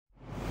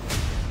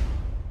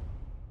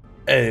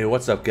Hey,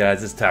 what's up,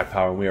 guys? It's Tac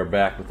Power, and we are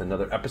back with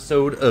another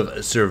episode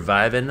of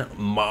Surviving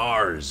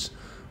Mars.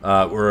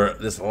 We're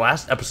this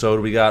last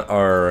episode. We got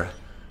our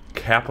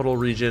capital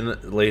region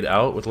laid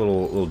out with a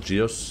little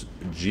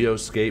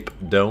geoscape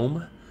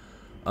dome.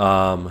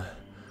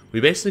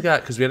 We basically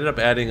got, because we ended up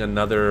adding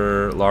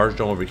another large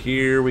dome over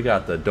here. We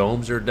got the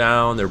domes are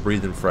down; they're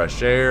breathing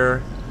fresh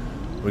air.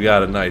 We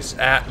got a nice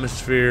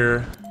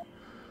atmosphere.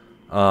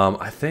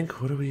 I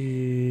think, what do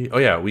we? Oh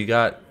yeah, we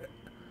got.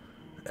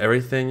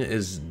 Everything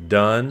is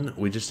done.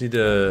 We just need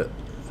to...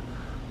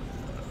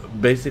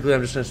 Basically,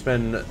 I'm just going to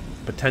spend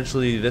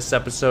potentially this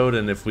episode,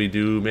 and if we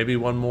do maybe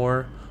one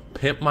more,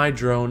 Pimp My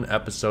Drone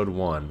episode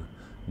 1.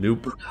 New...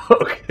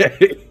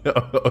 Okay.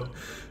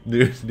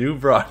 new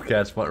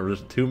broadcast,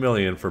 2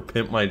 million for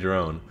Pimp My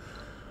Drone.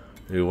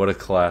 Dude, what a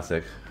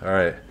classic.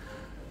 Alright.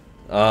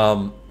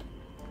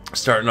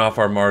 Starting off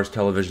our Mars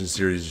television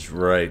series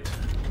right.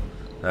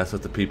 That's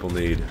what the people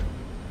need.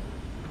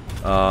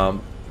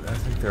 I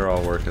think they're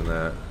all working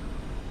that.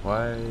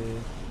 Why?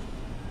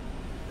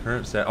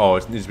 Current set. Oh,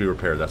 it needs to be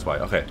repaired. That's why.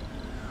 Okay.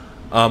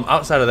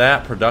 Outside of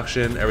that,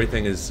 production,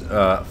 everything is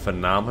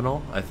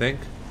phenomenal. I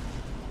think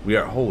we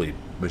are. Holy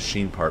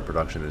machine part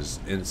production is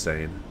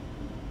insane.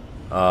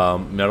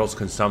 Metals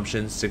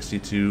consumption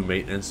 62,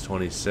 maintenance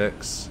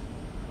 26.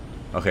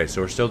 Okay,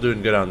 so we're still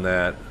doing good on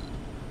that.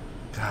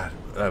 God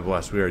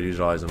bless. We are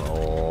utilizing a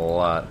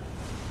lot.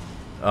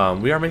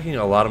 We are making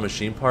a lot of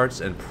machine parts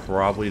and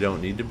probably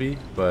don't need to be,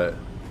 but.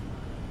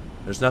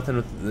 There's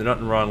nothing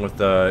wrong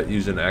with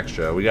using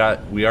extra. We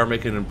are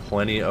making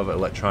plenty of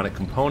electronic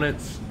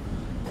components,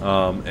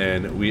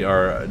 and we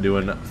are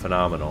doing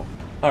phenomenal.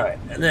 All right,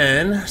 and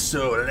then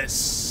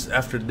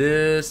after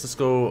this, let's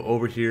go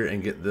over here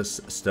and get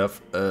this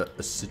stuff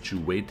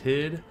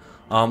situated.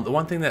 The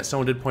one thing that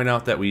someone did point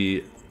out that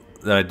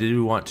I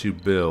do want to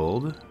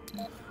build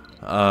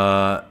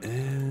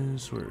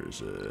is where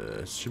is it?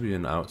 It should be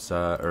an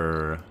outside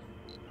or.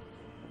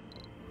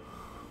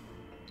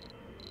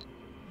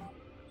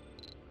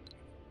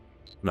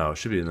 No, it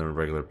should be in the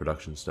regular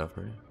production stuff,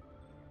 right?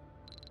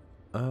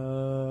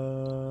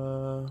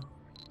 No,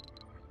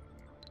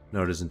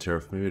 it isn't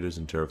terraform. Maybe it is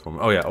in terraform.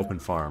 Oh yeah, open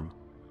farm.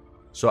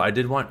 So I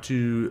did want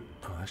to.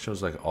 Oh, that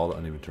shows like all the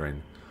uneven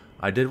terrain.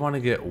 I did want to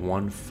get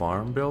one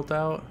farm built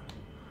out,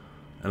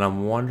 and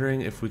I'm wondering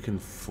if we can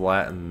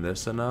flatten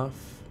this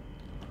enough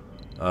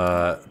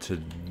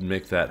to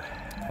make that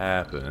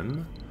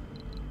happen.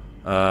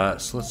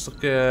 So let's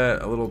look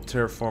at a little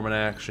terraform in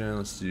action.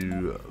 Let's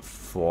do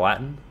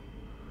flatten.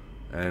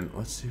 And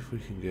let's see if we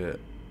can get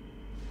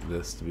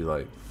this to be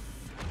like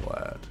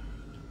flat.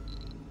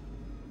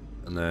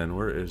 And then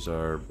where is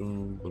our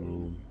boom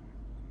boom?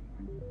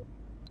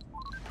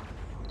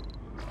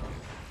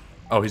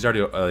 Oh, he's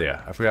already. Oh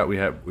yeah, I forgot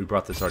we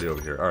brought this already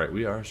over here. All right,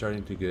 we are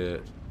starting to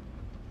get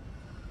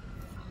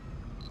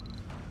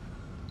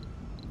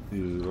a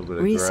little bit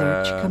of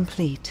research grass,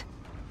 complete.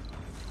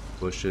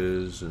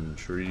 Bushes and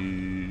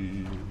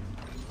trees.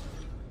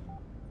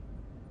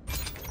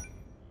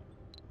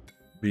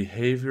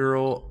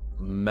 Behavioral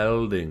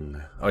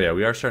melding. Oh yeah,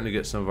 we are starting to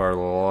get some of our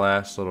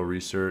last little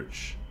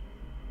research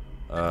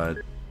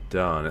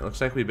done. It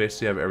looks like we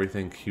basically have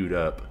everything queued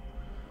up,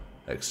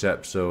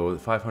 except so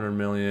 500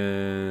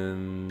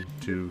 million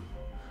to,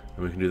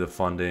 and we can do the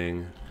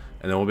funding,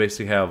 and then we'll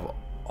basically have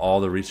all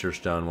the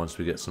research done once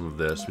we get some of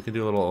this. We can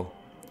do a little.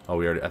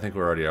 Oh, I think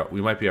we're already out. We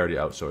might be already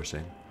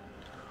outsourcing.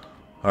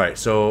 All right.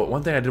 So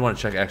one thing I did want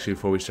to check actually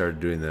before we started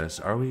doing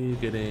this: are we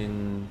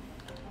getting?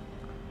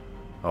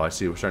 Oh, I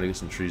see. We're starting to get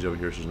some trees over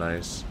here, which is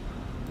nice.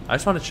 I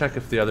just want to check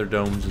if the other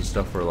domes and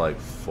stuff are like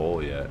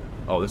full yet.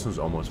 Oh, this one's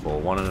almost full.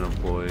 One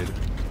unemployed.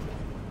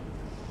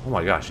 Oh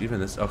my gosh, even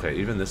this. Okay,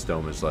 even this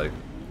dome is like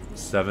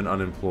 7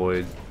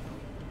 unemployed,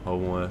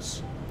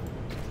 homeless.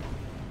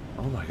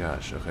 Oh my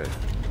gosh. Okay.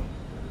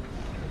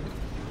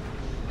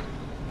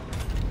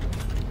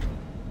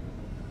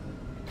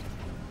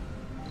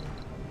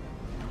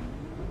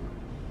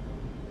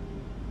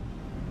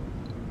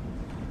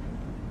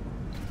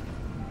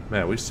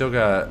 Man, we still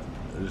got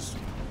just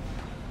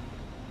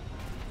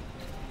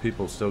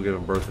people still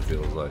giving birth, it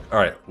feels like.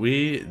 Alright,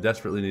 we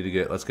desperately need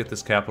to let's get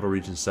this capital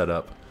region set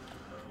up.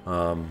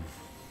 So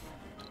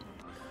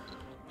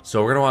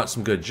we're gonna want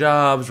some good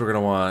jobs, we're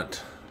gonna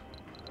want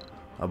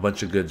a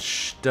bunch of good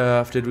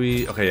stuff.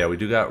 Okay, yeah, we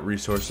do got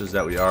resources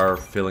that we are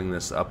filling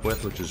this up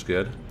with, which is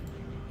good.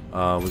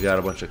 We got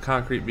a bunch of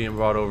concrete being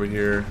brought over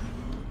here.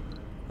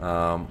 We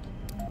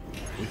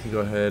can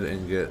go ahead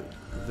and get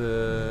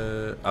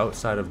the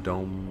outside of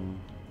dome.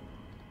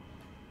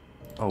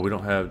 Oh, we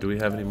don't have. Do we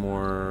have any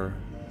more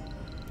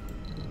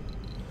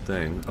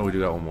thing? Oh, we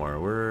do got one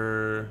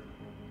more.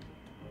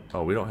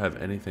 Oh, we don't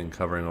have anything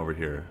covering over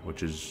here,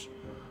 which is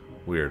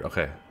weird.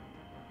 Okay.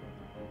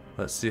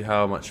 Let's see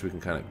how much we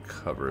can kind of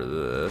cover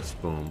this.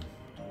 Boom.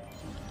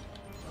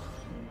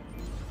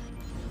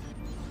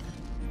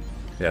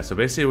 Yeah, so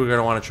basically we're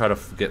gonna want to try to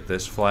get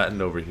this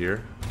flattened over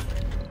here.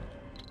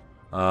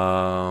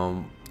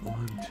 1,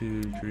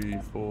 2, 3,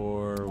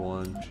 4.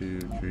 1, 2,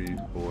 3,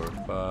 4,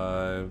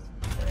 5.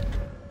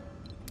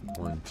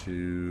 1,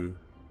 to...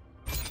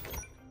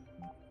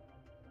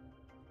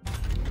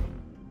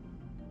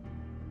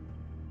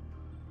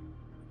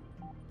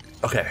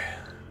 Okay.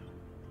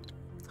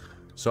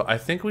 So I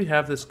think we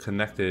have this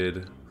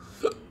connected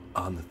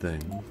on the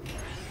thing.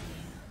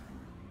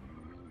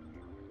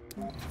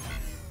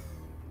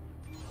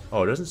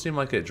 Oh, it doesn't seem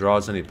like it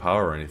draws any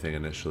power or anything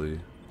initially.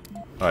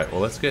 Alright,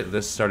 well let's get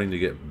this starting to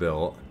get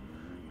built.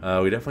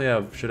 We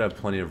definitely should have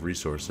plenty of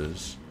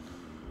resources.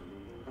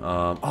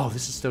 Oh,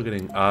 this is still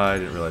getting... I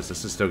didn't realize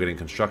this is still getting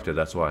constructed,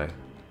 that's why.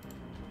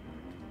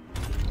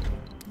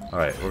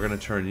 Alright, we're gonna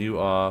turn you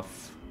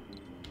off.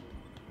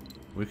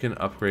 We can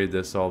upgrade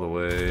this all the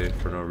way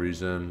for no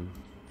reason.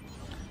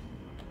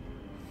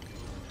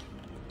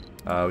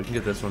 We can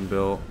get this one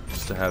built,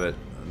 just to have it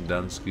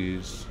done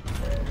skis.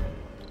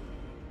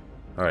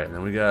 Alright, and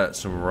then we got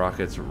some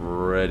rockets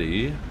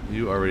ready.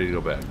 You are ready to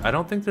go back. I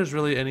don't think there's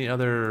really any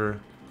other...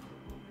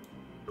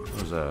 What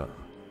was that?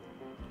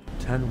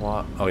 10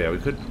 watt... Oh yeah,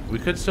 we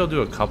could still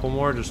do a couple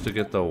more just to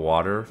get the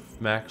water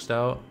maxed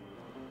out.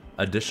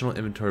 Additional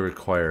inventory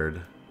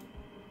required.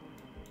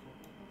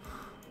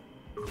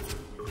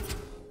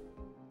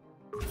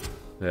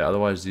 Yeah,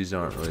 otherwise these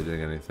aren't really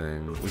doing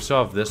anything. We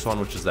still have this one,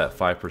 which is that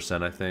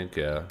 5%, I think.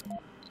 Yeah.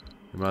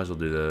 We might as well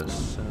do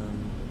this.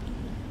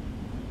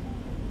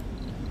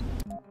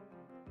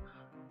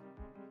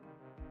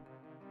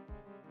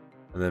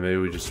 And then maybe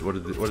we just... What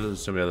did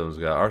some of the other ones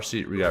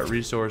got? We got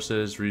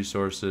resources.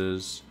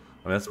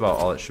 I mean, that's about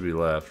all it should be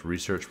left.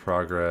 Research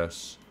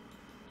progress.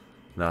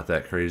 Not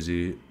that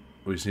crazy.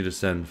 We just need to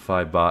send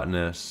 5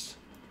 botanists.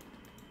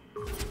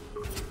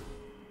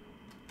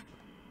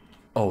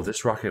 Oh,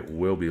 this rocket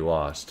will be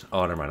lost.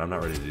 Oh, never mind. I'm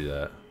not ready to do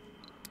that.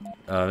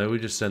 Maybe we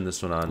just send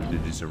this one on to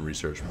do some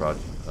research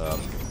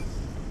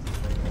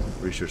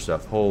research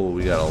stuff. Oh,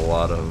 we got a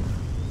lot of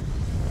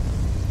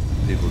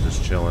people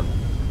just chilling.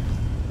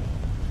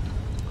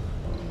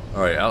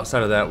 Alright,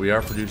 outside of that, we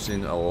are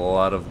producing a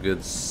lot of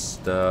good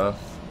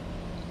stuff.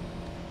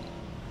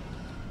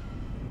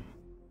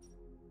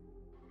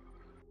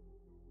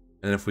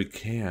 And if we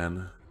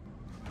can...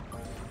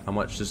 How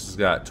much? This has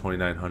got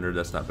 2,900.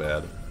 That's not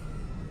bad.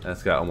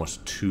 That's got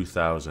almost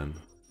 2,000.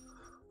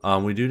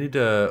 We do need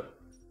to...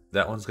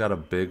 That one's got a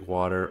big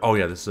water. Oh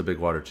yeah, this is a big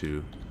water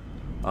too.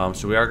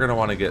 So we are going to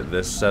want to get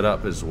this set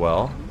up as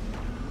well.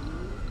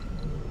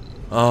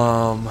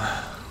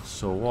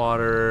 So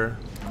water...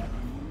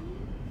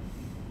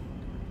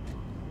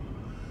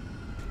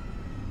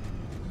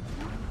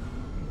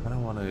 I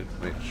want to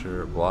make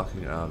sure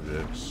blocking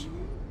objects.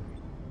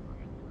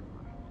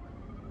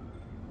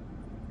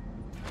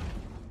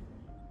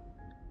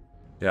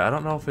 Yeah, I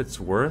don't know if it's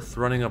worth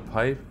running a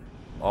pipe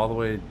all the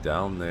way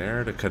down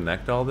there to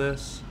connect all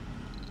this.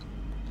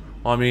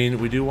 Well, I mean,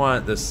 we do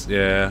want this,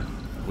 yeah,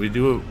 we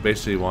do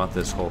basically want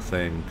this whole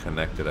thing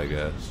connected, I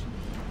guess.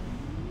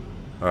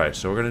 Alright,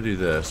 so we're going to do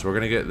this. We're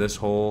going to get this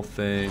whole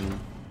thing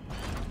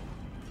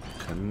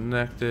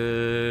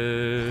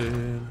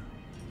connected.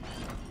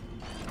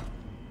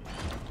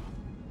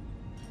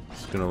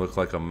 It's going to look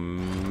like a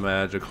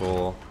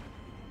magical...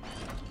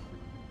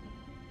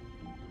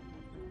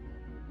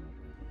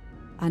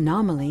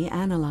 Anomaly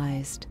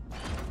analyzed.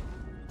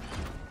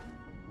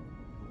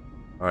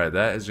 Alright,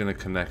 that is going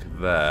to connect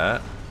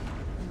that.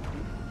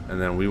 And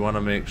then we want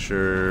to make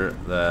sure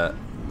that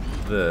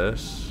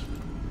this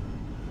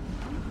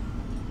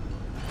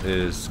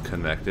is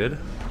connected.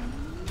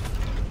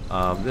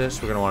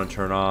 This we're going to want to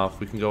turn off.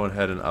 We can go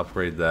ahead and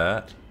upgrade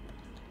that.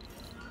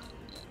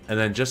 And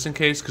then just in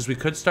case, because we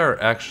could start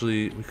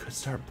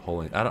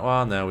pulling.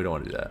 Well, no, we don't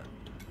want to do that.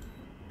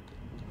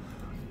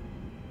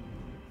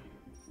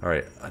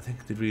 Alright, I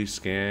think, did we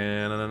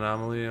scan an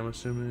anomaly, I'm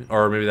assuming?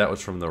 Or maybe that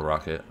was from the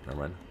rocket.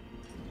 Never mind.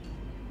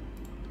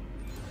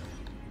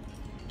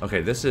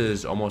 Okay, this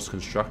is almost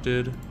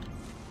constructed.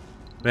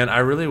 Man, I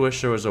really wish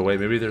there was a way.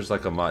 Maybe there's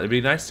like a mod. It'd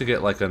be nice to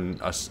get like I mean,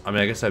 I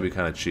guess that'd be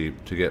kind of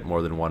cheap to get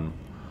more than one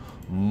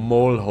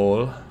mole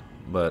hole.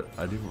 But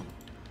I do...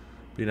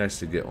 Be nice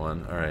to get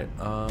one. Alright,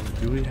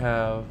 do we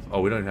have...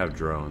 Oh, we don't even have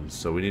drones.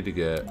 So we need to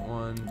get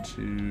 1,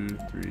 2,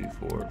 3,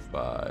 4,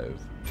 5...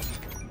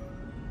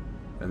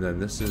 And then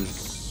this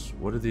is,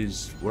 what are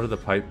these, what are the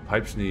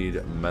pipes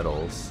need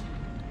metals.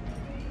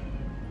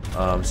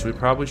 So we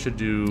probably should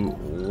do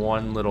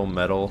one little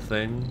metal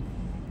thing.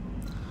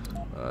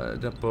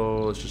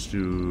 Depot, let's just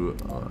do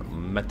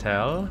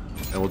metal.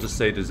 And we'll just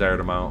say desired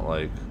amount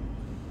like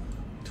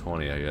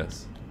 20, I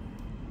guess.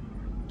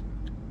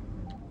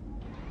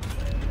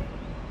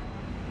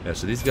 Yeah,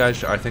 so these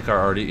guys I think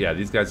are already, yeah,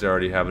 these guys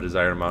already have a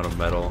desired amount of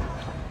metal.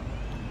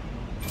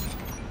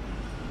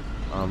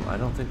 I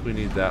don't think we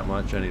need that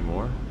much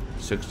anymore.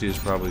 60 is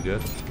probably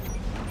good.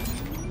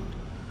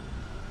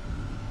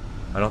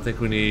 I don't think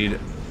we need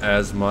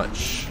as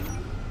much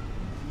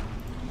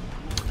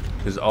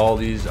because all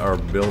these are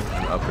built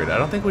and upgraded. I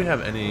don't think we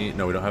have any.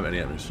 No, we don't have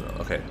any others.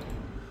 Okay.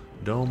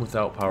 Dome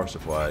without power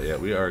supply. Yeah,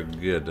 we are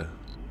good.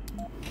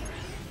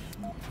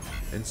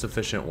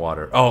 Insufficient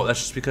water. Oh, that's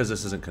just because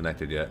this isn't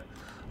connected yet.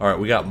 Alright,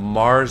 we got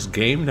Mars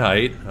game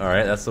night.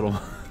 Alright, that's a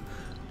little...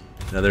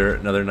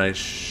 Another nice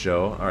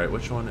show. All right,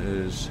 which one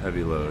is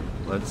heavy load?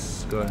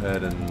 Let's go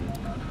ahead and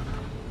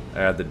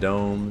add the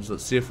domes.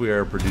 Let's see if we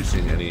are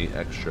producing any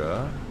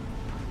extra.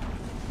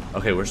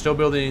 Okay, we're still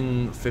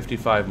building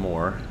 55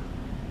 more.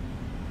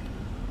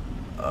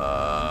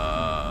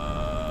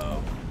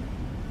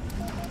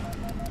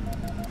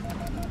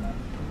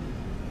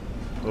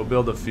 We'll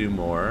build a few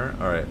more.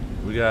 All right,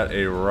 we got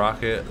a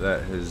rocket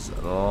that is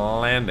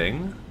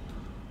landing.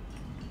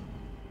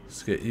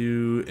 Let's get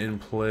you in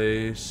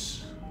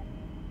place.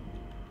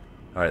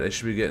 All right, they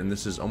should be getting,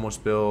 this is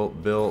almost built,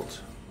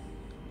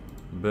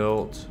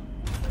 and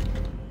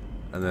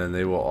then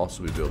they will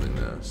also be building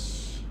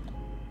this.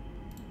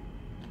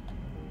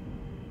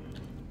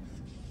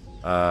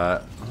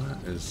 What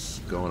is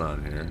going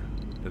on here?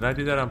 Did I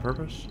do that on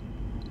purpose?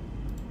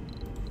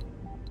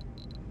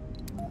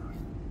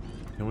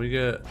 Can we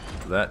get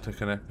that to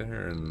connect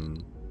there?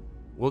 And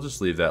we'll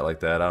just leave that like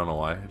that. I don't know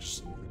why.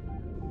 Just,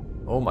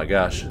 oh my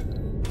gosh.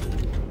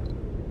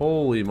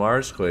 Holy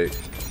Marsquake.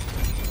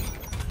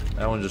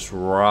 That one just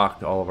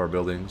rocked all of our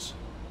buildings.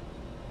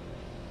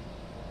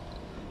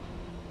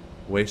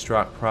 Waste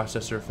rock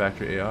processor,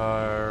 factory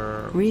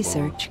AR.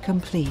 Research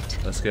complete.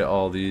 Let's get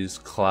all these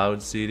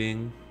cloud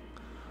seeding.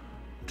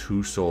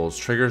 2 souls.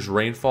 Triggers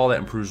rainfall that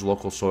improves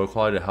local soil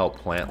quality to help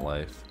plant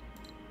life.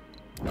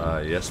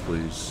 Yes,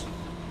 please.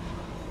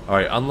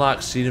 Alright,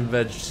 unlock seed and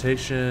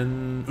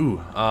vegetation.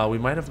 Ooh, we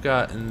might have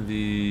gotten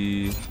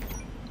the...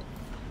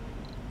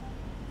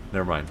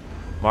 Never mind.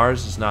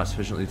 Mars is not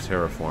sufficiently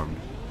terraformed.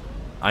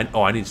 I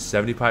need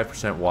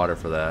 75% water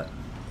for that.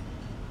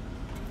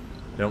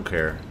 Don't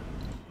care.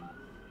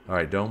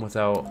 Alright, dome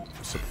without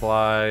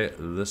supply.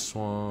 This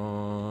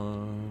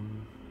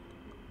one.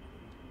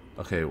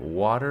 Okay,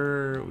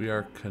 water. We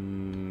are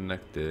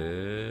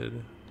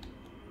connected.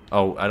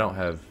 Oh, I don't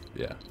have.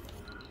 Yeah.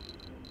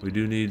 We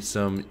do need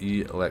some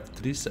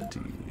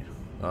electricity.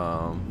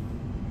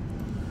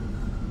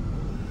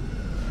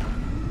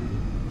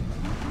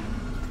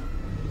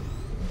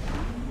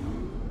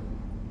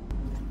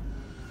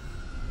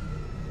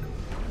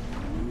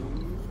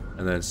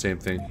 And then same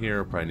thing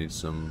here. Probably need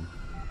some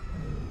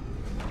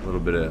little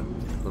bit of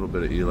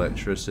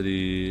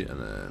electricity, and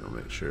then we'll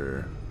make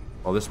sure.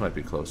 Oh, this might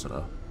be close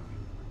enough.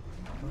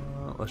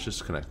 Let's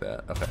just connect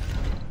that. Okay.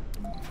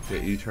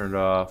 Get you turned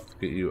off.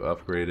 Get you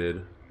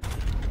upgraded.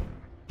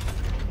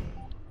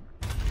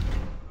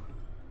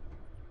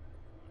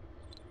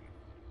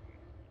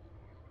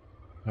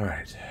 All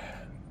right.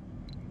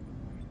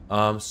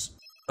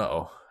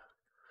 Uh-oh.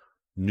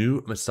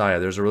 New Messiah.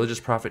 There's a religious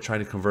prophet trying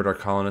to convert our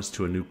colonists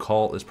to a new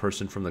cult. This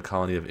person from the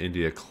colony of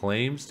India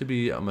claims to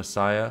be a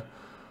Messiah.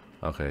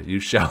 Okay.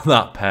 You shall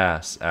not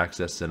pass.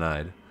 Access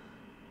denied.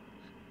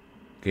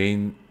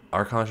 Gain...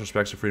 Our colonist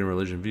respects the freedom of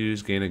religion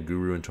views. Gain a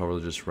guru and 12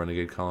 religious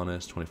renegade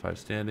colonists. 25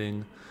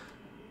 standing.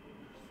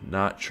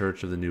 Not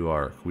Church of the New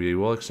Ark. We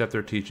will accept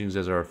their teachings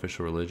as our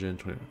official religion.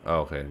 Oh,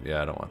 okay.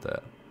 Yeah, I don't want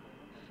that.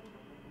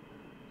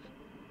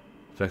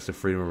 Affects the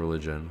freedom of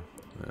religion.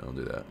 Yeah, I'll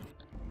do that.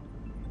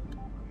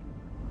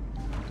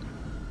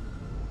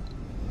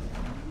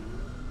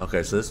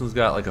 Okay, so this one's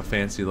got like a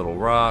fancy little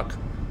rock.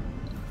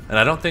 And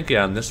I don't think,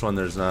 yeah, on this one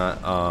there's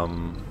not,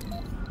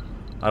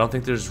 I don't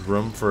think there's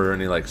room for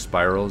any like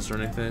spirals or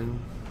anything.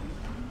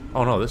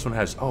 Oh no, this one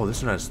has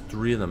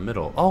 3 in the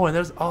middle. Oh, and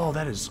there's, oh,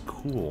 that is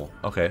cool.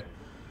 Okay.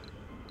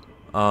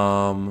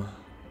 So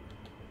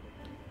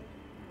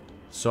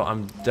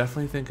I'm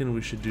definitely thinking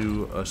we should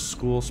do a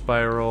school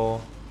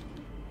spiral,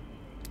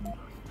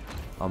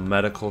 a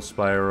medical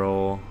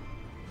spiral,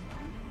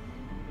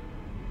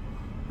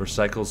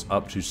 recycles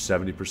up to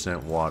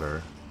 70%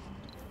 water.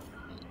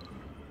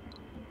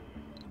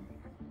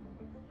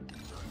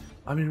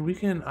 I mean, we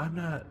can,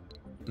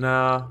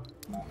 nah,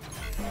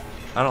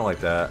 I don't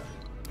like that.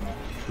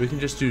 We can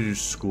just do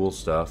school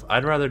stuff.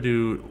 I'd rather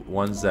do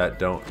ones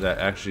that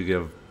actually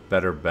give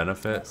better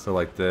benefit. So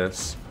like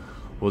this,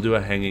 we'll do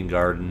a hanging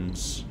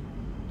gardens.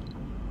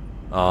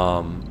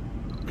 And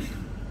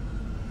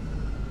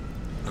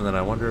then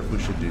I wonder if we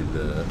should do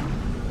the,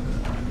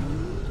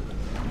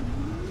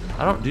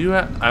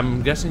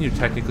 I'm guessing you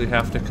technically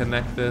have to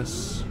connect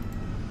this.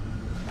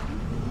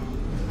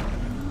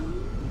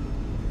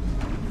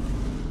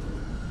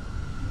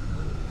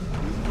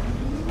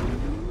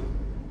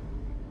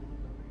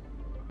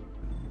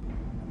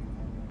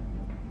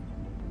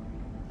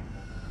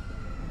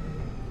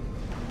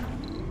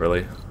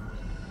 Really?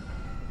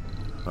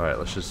 Alright,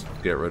 let's just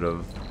get rid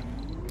of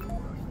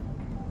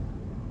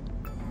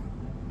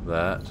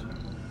that.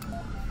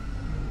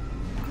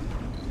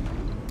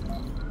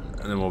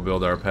 And then we'll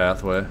build our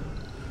pathway.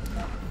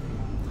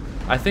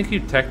 I think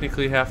you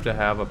technically have to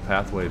have a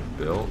pathway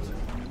built.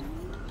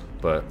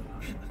 But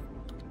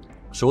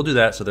so we'll do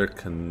that so they're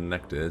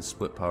connected.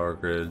 Split power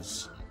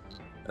grids.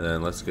 And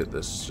then let's get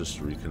this just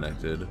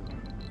reconnected.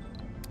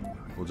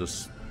 We'll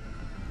just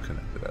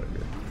connect it out of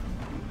here.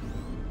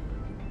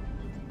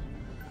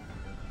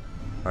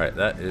 Alright,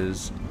 that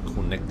is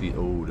connect the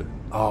ode.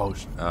 Oh,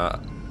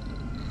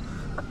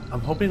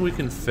 I'm hoping we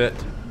can fit.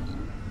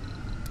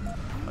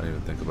 I didn't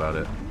even think about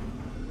it.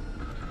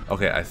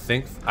 Okay, I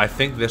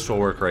think this will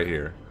work right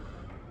here.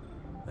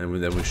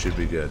 And then we should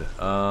be good.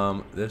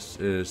 This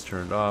is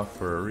turned off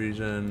for a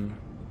reason.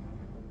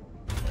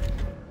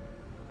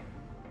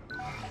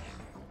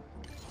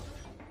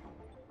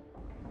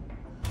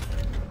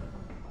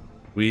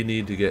 We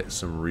need to get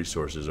some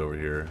resources over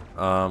here.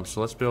 So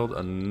let's build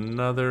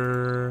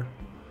another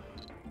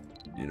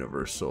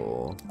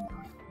universal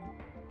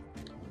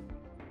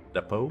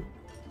depot.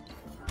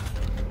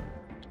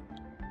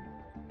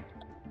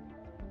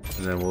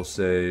 And then we'll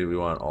say we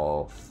want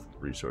all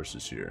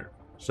resources here.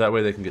 So that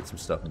way they can get some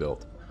stuff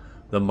built.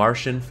 The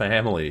Martian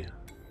family.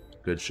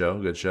 Good show,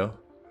 good show.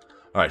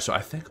 Alright, so I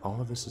think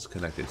all of this is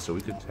connected. So we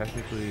could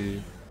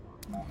technically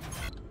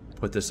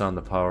put this on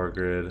the power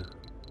grid.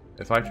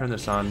 If I turn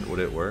this on, would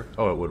it work?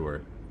 Oh, it would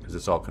work. Because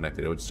it's all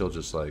connected. It would still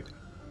just like...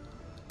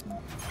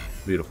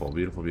 Beautiful,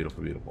 beautiful,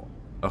 beautiful, beautiful.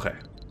 Okay.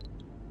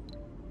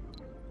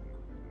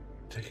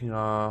 Taking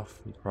off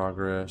in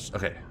progress.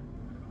 Okay.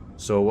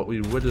 So what we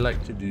would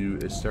like to do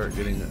is start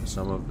getting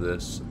some of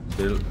this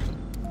built.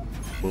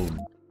 Boom.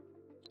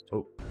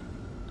 Oh.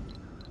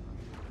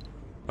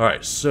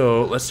 Alright,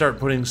 so let's start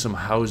putting some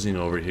housing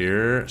over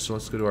here. So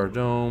let's go to our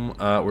dome.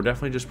 We're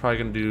definitely just probably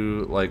going to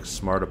do like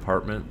smart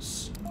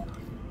apartments.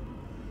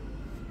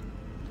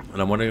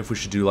 And I'm wondering if we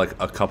should do like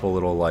a couple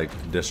little like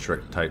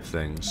district type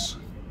things.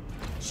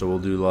 So we'll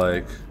do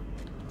like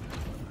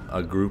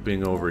a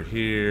grouping over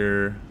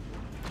here.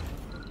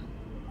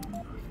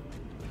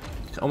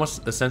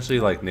 Almost essentially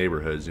like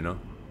neighborhoods, you know?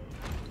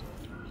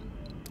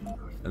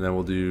 And then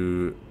we'll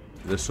do,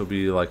 this will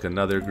be like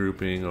another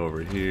grouping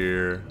over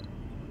here.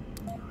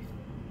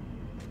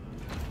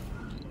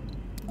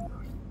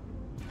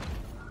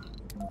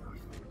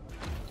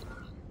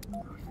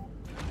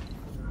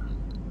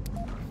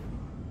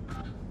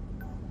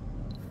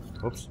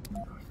 Oops.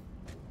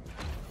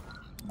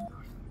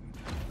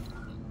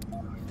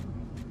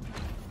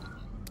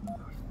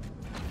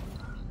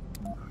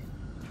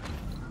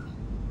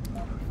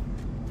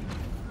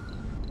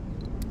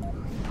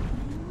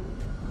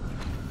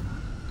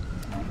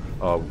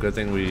 Oh, good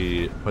thing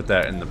we put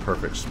that in the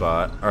perfect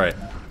spot. All right.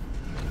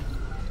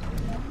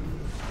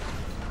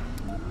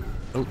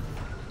 Oh.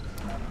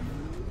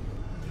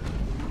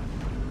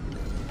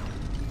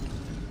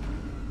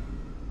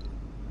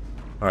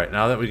 All right,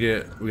 now that we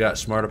got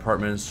smart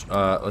apartments,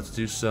 let's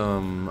do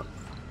some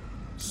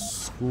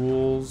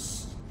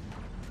schools.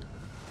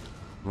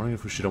 I'm wondering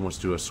if we should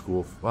almost do a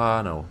school.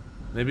 No.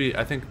 Maybe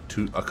I think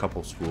a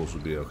couple schools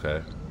would be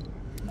okay.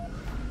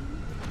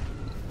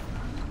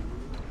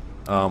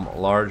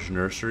 Large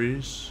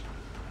nurseries.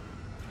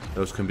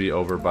 Those can be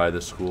over by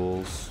the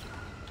schools.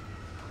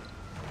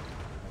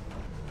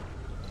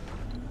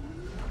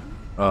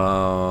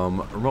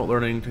 Remote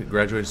learning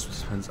graduates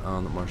depends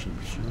on the Martian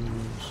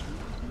machines.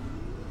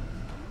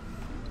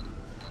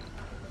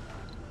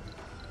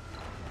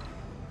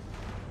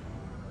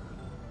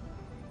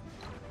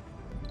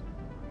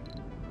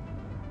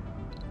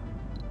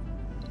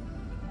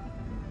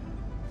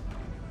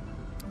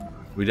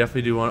 We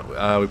definitely do want,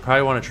 we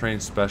probably want to train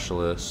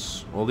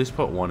specialists. We'll at least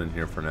put one in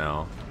here for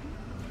now.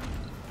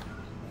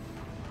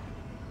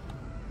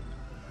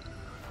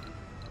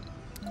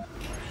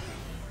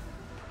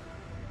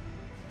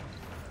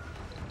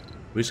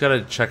 We just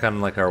gotta check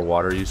on like our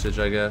water usage,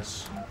 I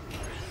guess.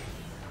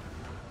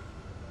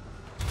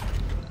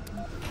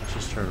 Let's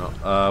just turn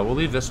off. We'll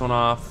leave this one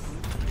off.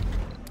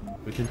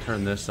 We can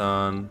turn this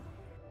on.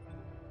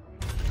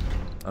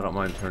 I don't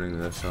mind turning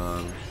this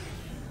on.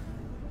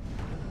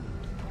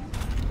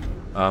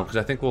 Because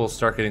I think we'll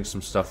start getting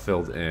some stuff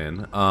filled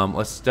in.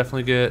 Let's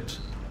definitely get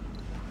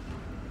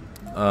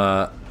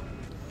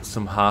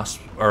some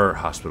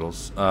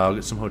hospitals. I'll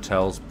get some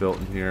hotels built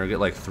in here. I'll get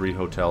like 3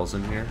 hotels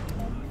in here.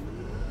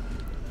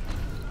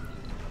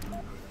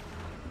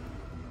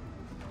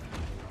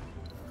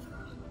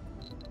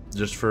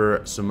 Just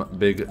for some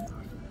big...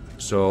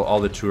 So all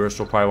the tourists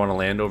will probably want to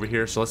land over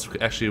here. So let's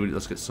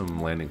get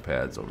some landing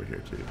pads over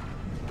here too.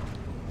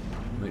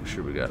 Make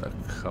sure we got a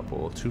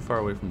couple. Too far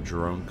away from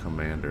drone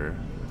commander.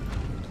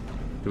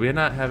 Do we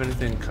not have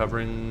anything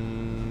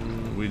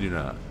covering? We do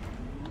not.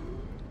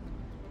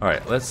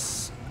 Alright,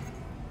 let's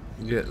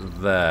get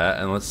that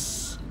and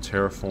let's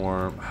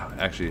terraform.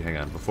 Actually, hang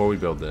on. Before we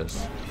build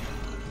this,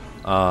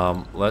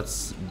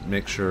 let's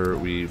make sure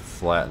we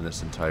flatten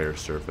this entire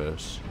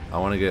surface. I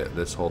want to get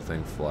this whole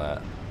thing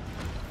flat.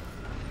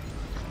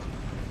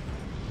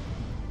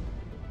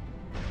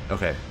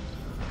 Okay.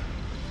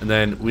 And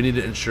then we need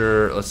to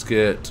ensure, let's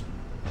get...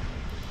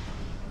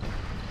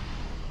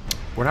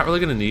 We're not really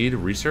going to need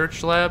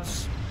research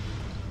labs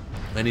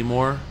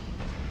anymore.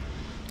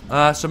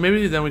 So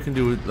maybe then we can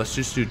do, let's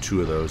just do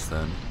 2 of those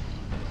then.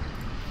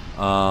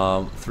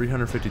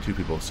 352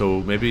 people. So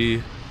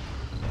maybe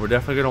we're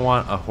definitely going to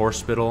want a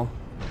hospital.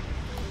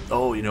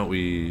 Oh, you know,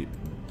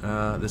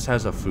 this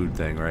has a food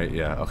thing, right?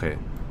 Yeah, okay.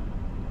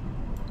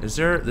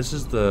 We're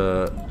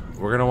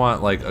going to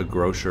want like a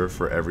grocer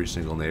for every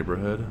single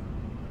neighborhood.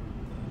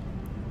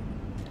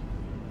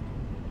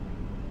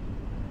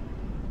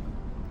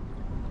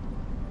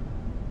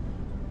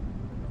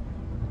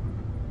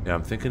 Yeah,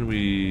 I'm thinking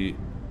we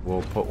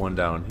will put one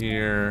down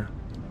here.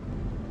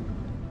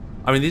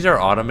 I mean, these are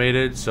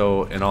automated,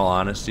 so in all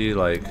honesty,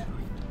 like...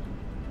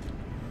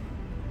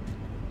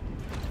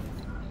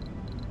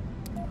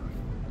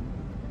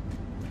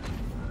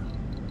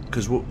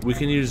 Because we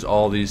can use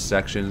all these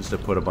sections to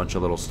put a bunch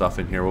of little stuff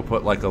in here. We'll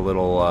put like a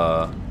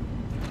little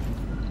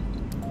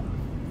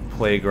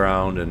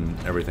playground and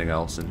everything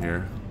else in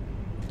here.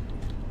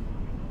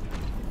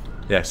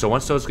 Yeah, so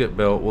once those get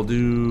built, we'll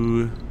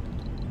do...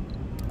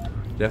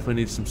 Definitely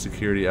need some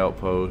security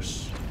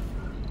outposts.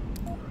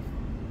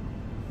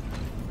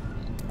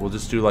 We'll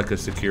just do like a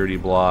security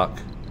block.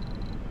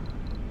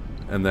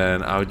 And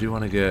then I do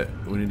want to get...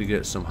 We need to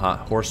get some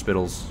hot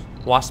hospitals.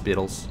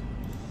 Waspitals.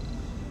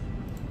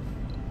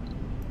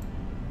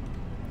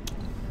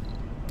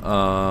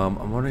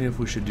 I'm wondering if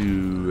we should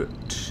do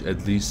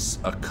at least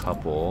a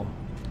couple.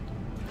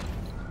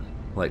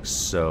 Like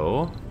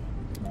so.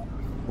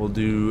 We'll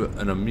do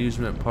an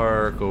amusement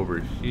park over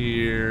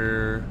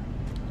here.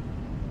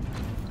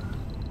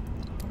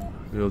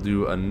 We'll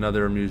do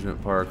another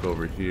amusement park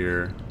over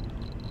here.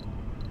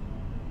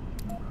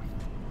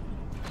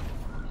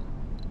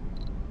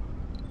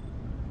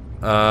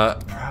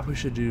 Probably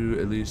should do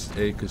at least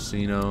a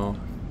casino.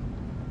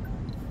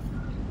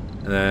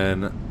 And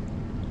then...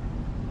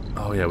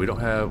 Oh yeah, we don't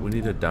have... We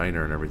need a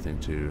diner and everything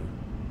too.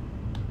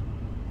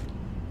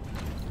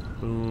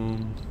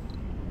 Boom.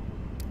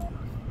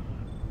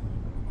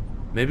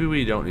 Maybe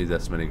we don't need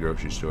that many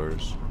grocery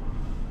stores.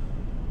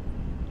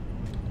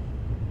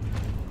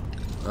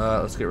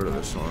 Let's get rid of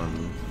this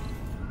one.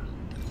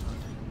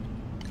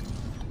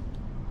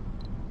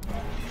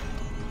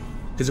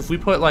 Because if we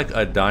put like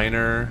a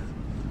diner...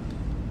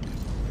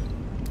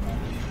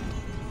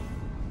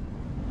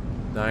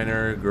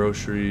 Diner,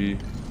 grocery...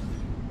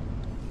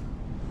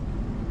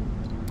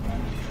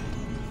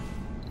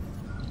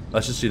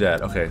 Let's just do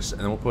that. Okay, so,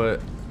 and then we'll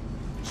put...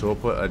 So we'll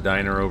put a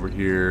diner over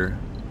here.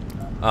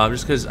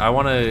 Just because I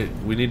want to...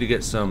 We need to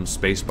get some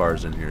space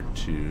bars in here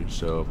too.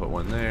 So put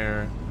one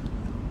there.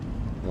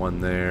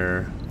 One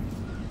there.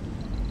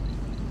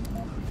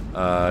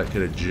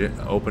 Get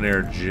a open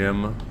air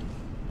gym.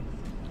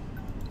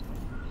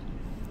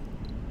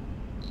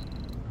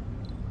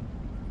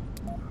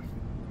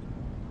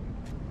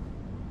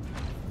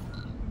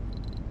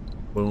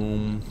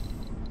 Boom.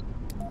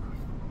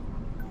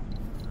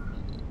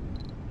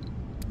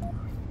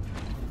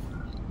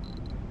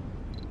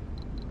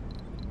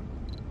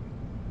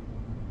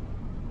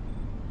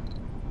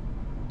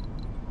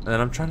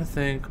 And I'm trying to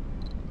think,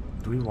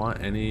 do we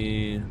want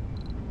any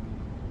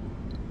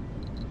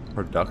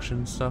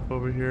production stuff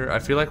over here? I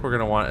feel like we're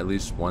gonna want at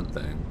least one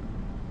thing.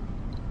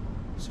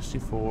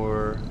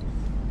 64.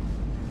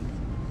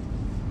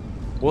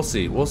 We'll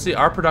see. We'll see.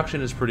 Our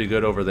production is pretty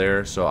good over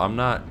there, so I'm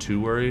not too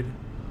worried.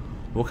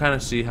 We'll kind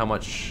of see how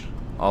much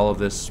all of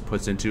this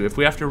puts into. If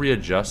we have to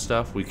readjust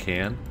stuff, we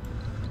can,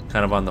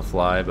 kind of on the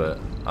fly, but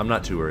I'm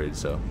not too worried.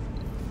 So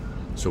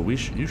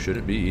you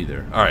shouldn't be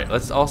either. All right,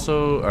 let's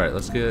also. All right,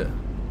 let's get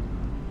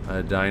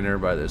a diner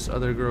by this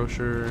other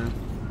grocer.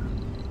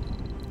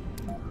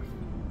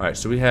 Alright,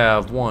 so we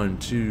have 1,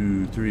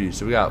 2, 3.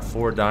 So we got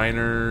 4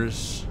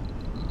 diners.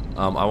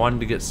 I wanted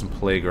to get some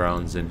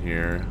playgrounds in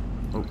here.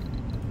 Oh.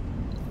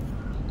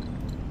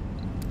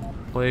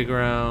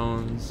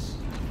 Playgrounds.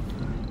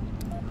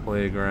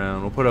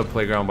 Playground. We'll put a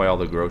playground by all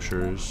the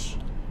grocers.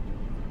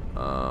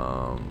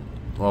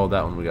 Well,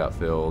 that one we got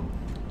filled.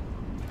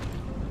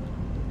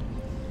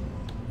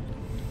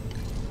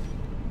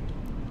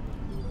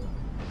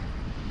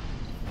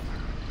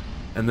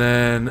 And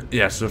then,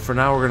 yeah, so for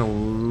now we're going to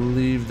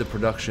leave the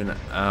production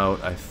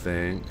out, I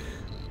think.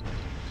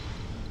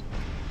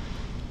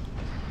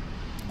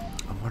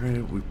 I'm wondering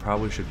if we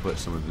probably should put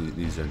some of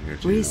these in here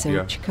too.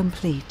 Research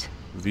complete.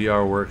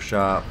 VR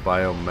workshop,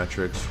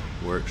 biometrics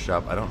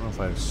workshop. I don't know if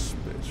I have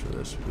space for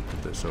this. We could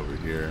put this over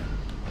here.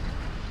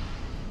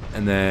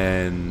 And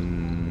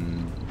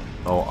then,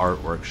 oh,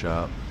 art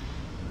workshop.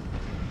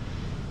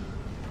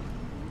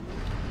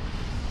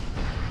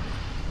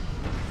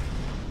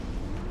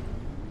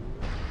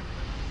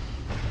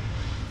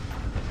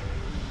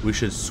 We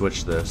should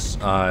switch this.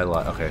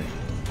 Okay,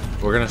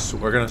 we're gonna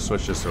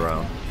switch this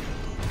around.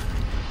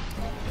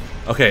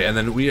 Okay, and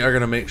then we are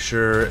gonna make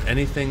sure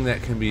anything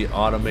that can be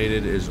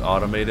automated is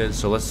automated.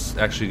 So let's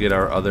actually get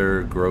our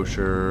other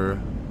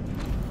grocer,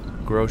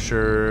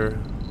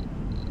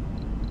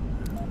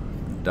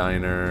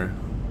 diner,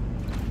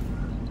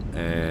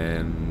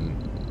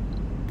 and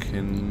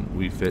can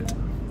we fit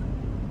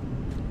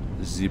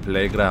the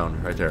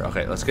playground right there?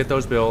 Okay, let's get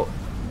those built.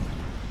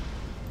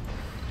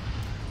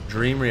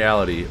 Dream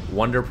Reality,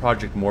 Wonder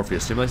Project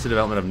Morpheus stimulates the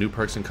development of new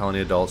perks and colony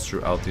adults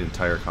throughout the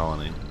entire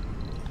colony.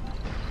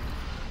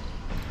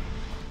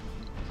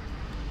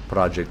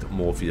 Project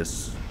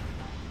Morpheus.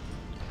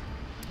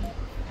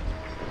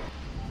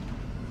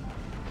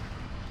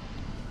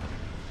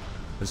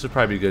 This would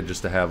probably be good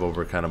just to have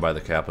over kind of by the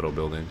Capitol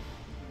building.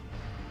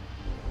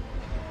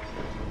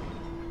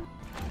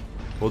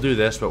 We'll do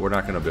this, but we're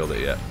not going to build it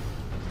yet.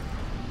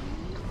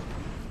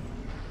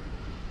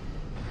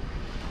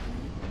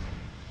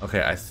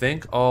 Okay, I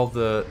think all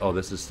the... Oh,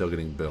 this is still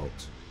getting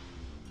built.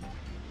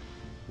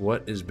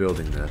 What is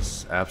building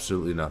this?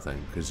 Absolutely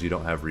nothing, because you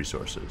don't have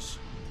resources.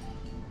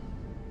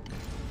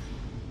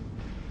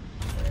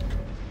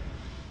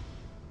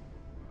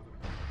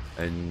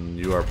 And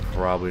you are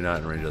probably not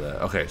in range of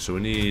that. Okay, so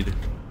we need...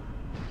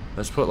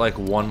 Let's put like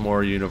one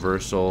more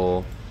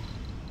universal...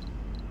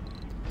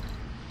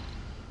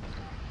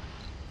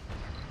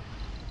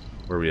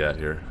 Where are we at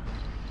here?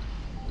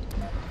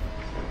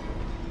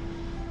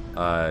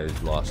 I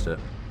lost it.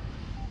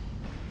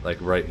 Like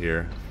right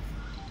here.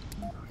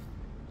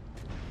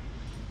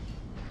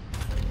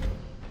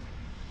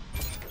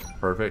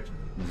 Perfect.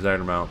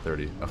 Desired amount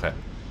 30. Okay.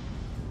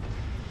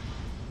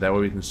 That way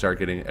we can start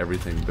getting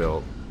everything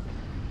built.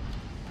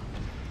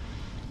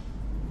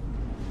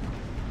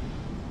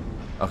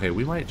 Okay,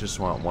 we might just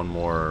want one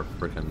more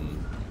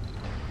freaking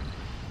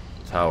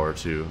tower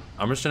too.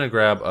 I'm just gonna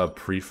grab a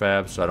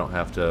prefab so I don't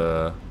have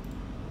to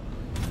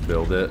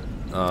build it.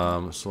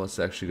 So let's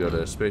actually go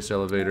to space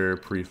elevator,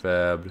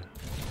 prefabbed.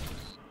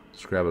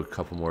 Let's grab a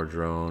couple more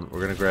drone.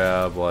 We're gonna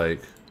grab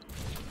like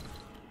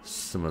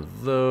some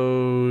of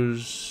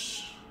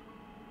those.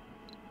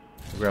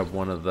 Grab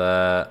one of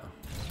that.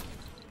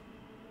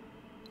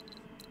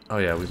 Oh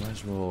yeah, we might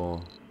as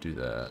well do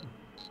that.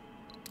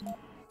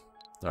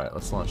 Alright,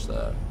 let's launch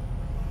that.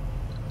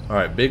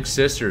 Alright, Big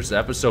Sisters,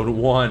 episode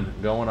 1,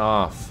 going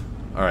off.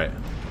 Alright.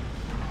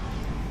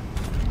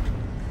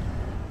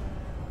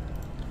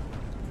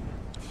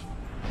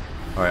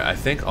 Alright, I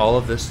think all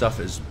of this stuff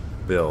is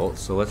built,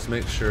 so let's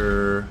make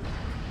sure...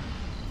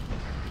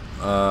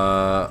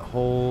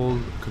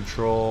 hold,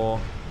 control...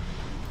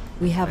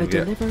 We have a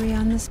delivery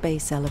on the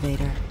space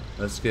elevator.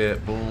 Let's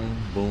get boom,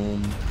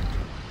 boom,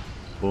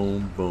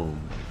 boom,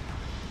 boom.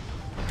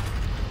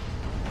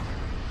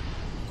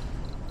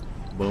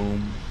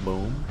 Boom,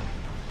 boom.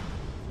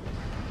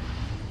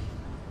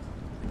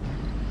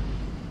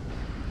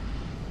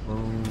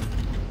 Boom.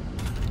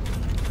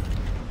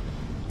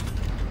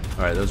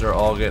 Alright, those are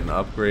all getting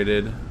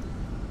upgraded.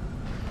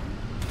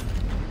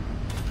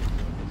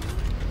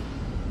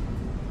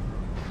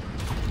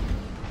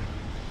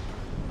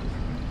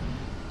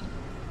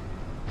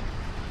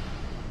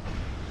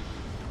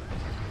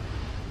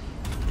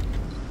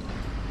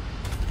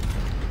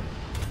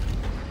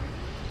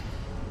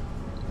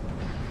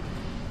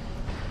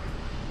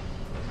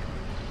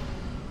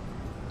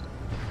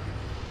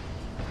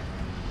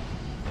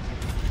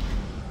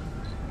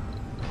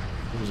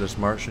 What is this?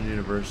 Martian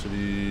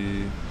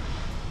University.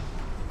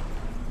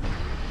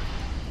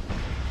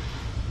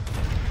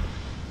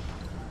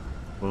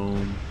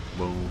 Boom,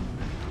 boom.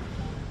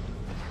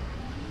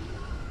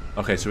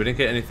 Okay, so we didn't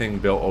get anything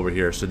built over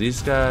here. So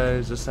these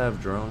guys just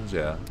have drones?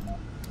 Yeah.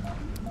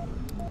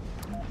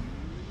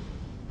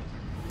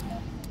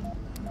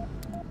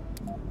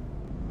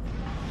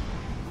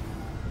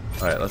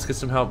 Alright, let's get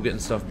some help getting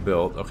stuff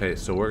built. Okay,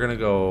 so we're gonna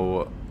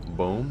go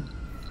boom.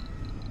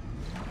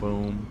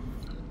 Boom.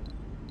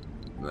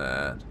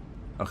 That.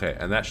 Okay,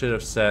 and that should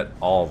have set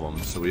all of them.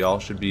 So we all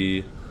should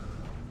be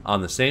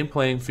on the same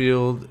playing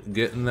field,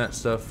 getting that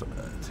stuff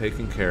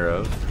taken care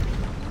of.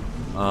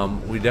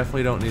 We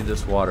definitely don't need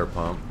this water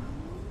pump.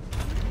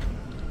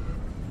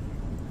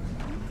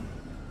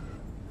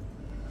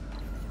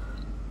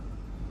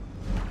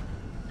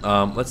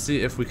 Let's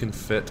see if we can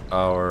fit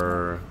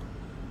our...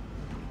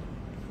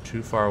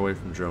 Too far away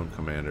from drone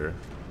commander.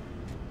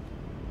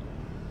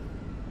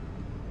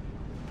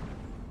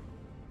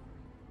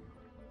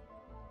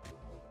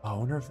 Oh, I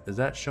wonder if... Is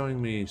that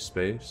showing me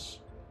space?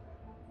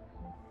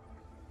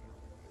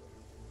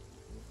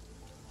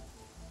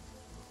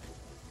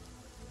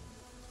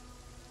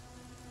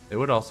 It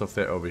would also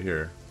fit over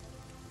here.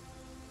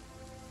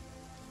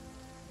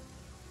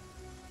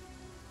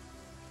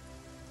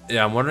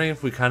 Yeah, I'm wondering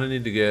if we kind of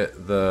need to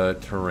get the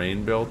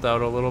terrain built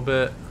out a little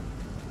bit.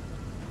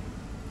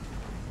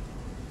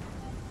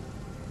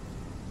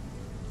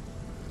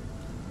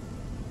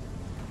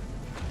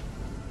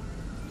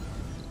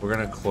 We're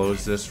gonna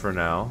close this for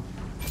now.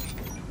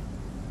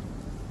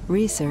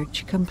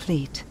 Research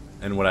complete.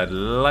 And what I'd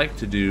like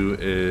to do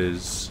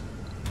is...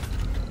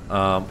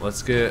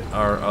 let's get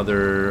our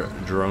other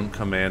drone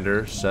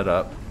commander set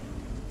up.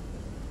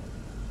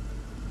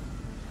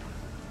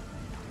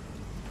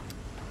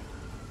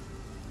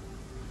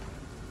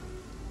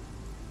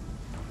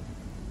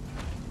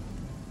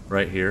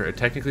 Right here. It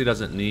technically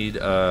doesn't need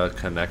a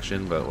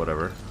connection, but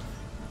whatever.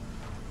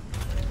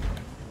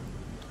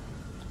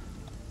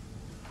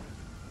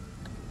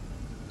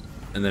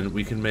 And then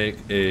we can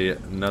make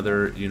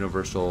another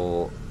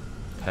universal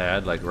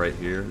pad, like right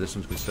here. This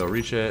one can still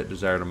reach it.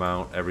 Desired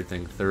amount,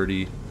 everything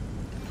 30.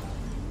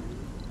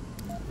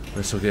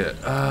 This will get...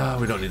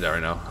 we don't need that right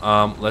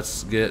now.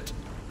 Let's get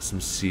some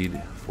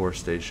seed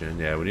forestation.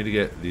 Yeah, we need to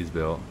get these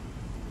built.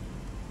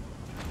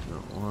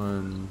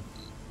 1,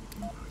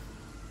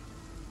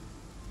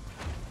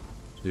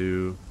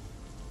 2.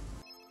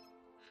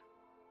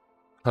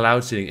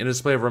 Cloud seeding. In a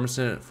display of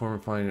reminiscent form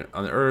of flying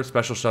on the Earth,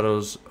 special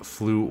shuttles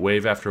flew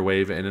wave after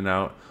wave in and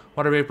out.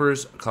 Water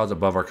vapors, clouds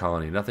above our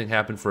colony. Nothing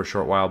happened for a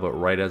short while, but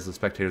right as the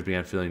spectators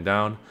began feeling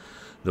down,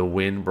 the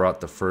wind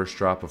brought the first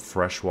drop of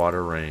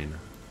freshwater rain.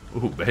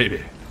 Ooh,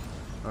 baby.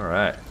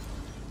 Alright.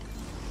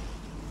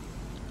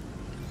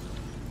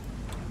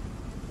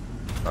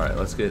 Alright,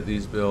 let's get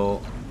these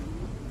built.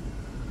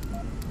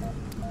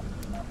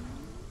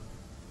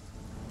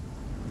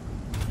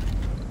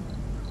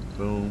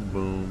 Boom,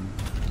 boom.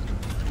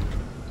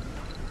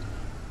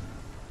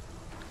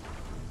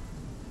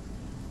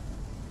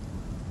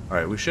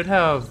 Alright, we should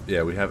have...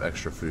 Yeah, we have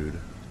extra food.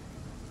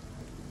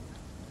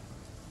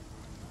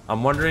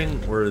 I'm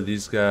wondering where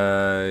these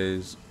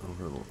guys...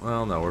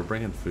 Well, no, we're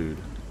bringing food.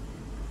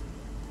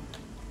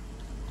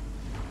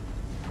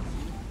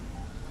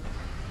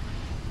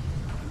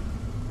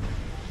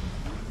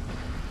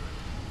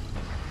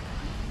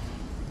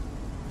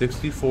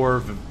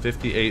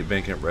 $64.58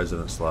 vacant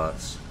resident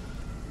slots.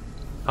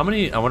 How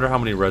many... I wonder how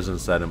many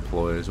residents that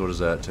employs. What does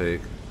that take?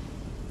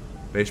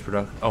 Base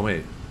production... Oh,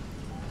 wait.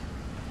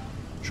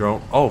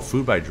 Drone... Oh,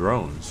 food by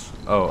drones.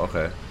 Oh,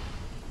 okay.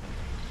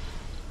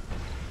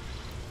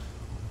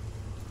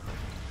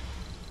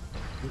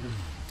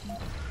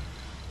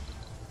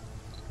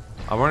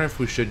 I'm wondering if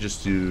we should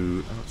just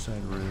do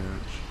outside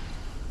ranch.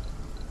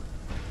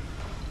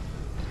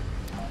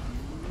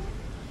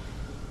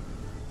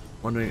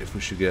 Wondering if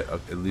we should get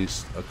at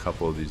least a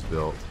couple of these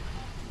built.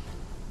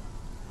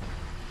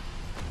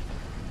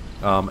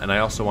 And I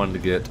also wanted to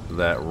get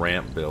that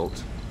ramp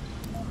built.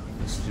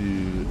 Let's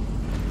do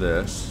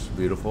this.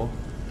 Beautiful.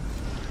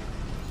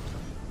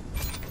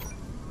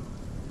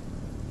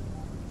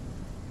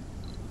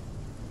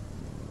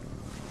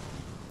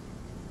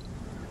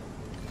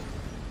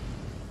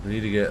 We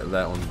need to get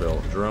that one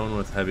built. Drone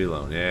with heavy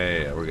loan.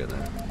 Yeah, we're getting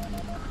there.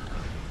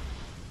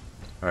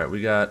 Alright,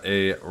 we got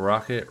a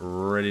rocket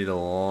ready to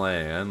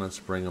land. Let's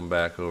bring them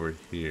back over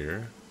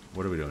here.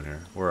 What are we doing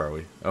here? Where are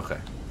we? Okay.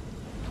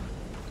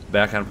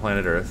 Back on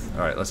planet Earth.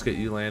 Alright, let's get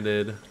you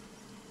landed.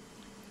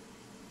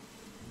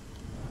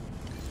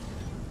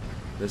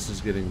 This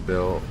is getting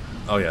built.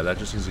 Oh yeah, that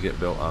just needs to get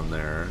built on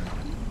there.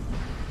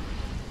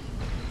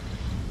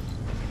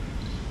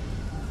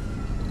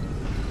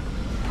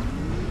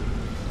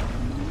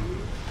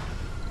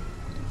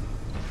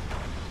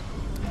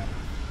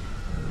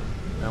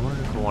 I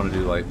wonder if I want to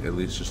do like at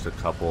least just a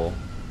couple.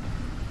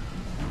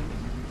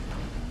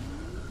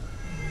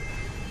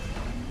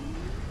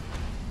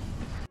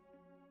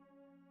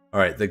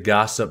 Alright, the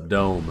Gossip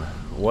Dome.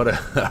 What a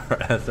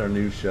that's our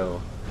new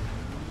show.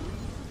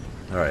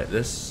 Alright,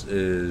 this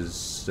is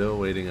still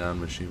waiting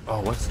on machine.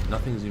 Oh,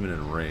 nothing's even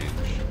in range.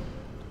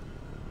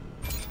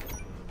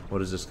 What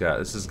has this got?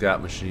 This has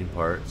got machine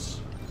parts.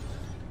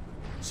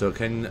 So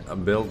can I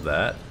build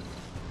that?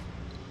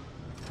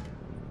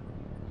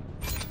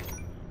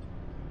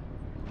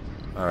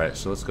 Alright,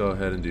 so let's go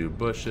ahead and do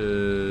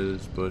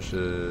bushes,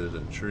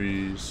 and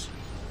trees.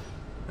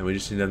 And we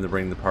just need them to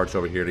bring the parts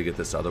over here to get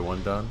this other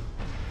one done.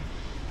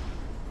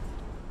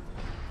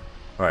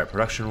 Alright,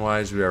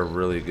 production-wise, we are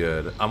really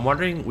good. I'm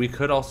wondering, we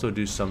could also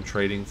do some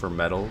trading for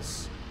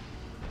metals.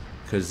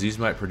 Because these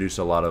might produce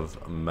a lot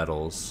of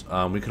metals.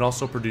 We can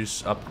also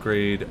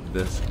upgrade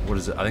this. What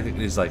is it? I think it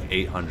needs like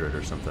 800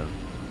 or something.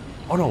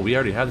 Oh no, we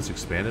already have this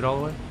expanded all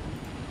the way?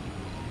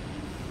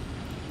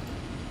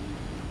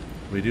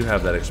 We do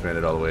have that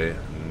expanded all the way.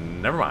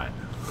 Never mind.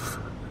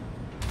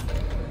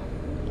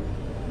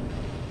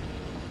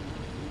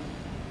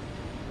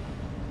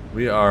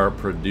 We are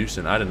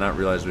producing. I did not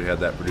realize we had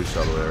that produced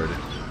all the way already.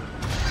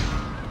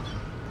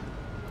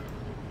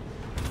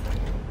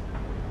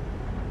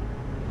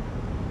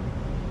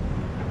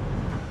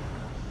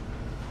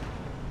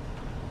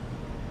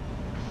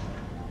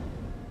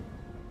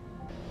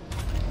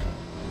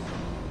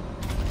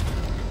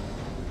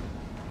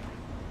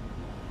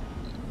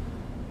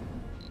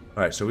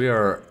 Alright, so we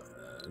are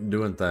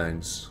doing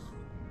things.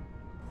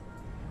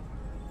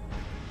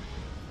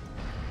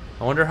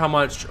 I wonder how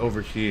much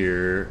over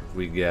here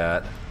we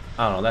get.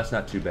 I don't know, that's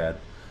not too bad.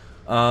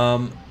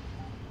 No,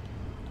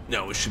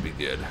 we should be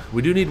good.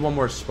 We do need one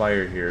more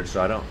spire here,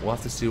 so we'll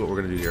have to see what we're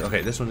gonna do here.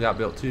 Okay, this one got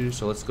built too,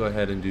 so let's go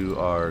ahead and do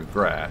our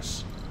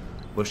grass,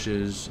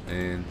 bushes,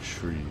 and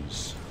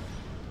trees.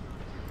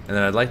 And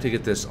then I'd like to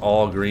get this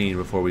all green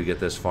before we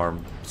get this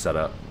farm set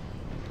up.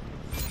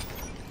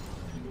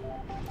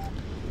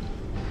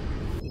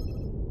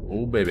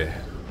 Oh baby.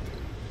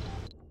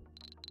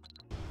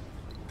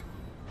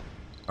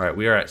 Alright,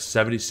 we are at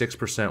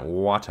 76%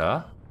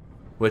 water,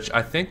 which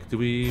I think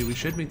we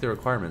should meet the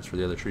requirements for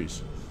the other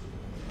trees.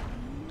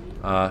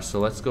 So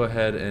let's go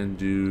ahead and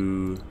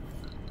do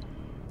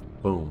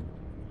boom.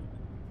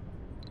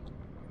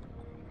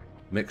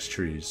 Mixed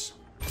trees.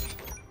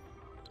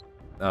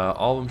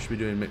 All of them should be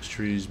doing mixed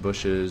trees,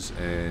 bushes,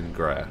 and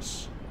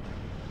grass.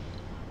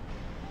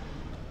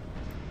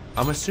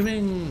 I'm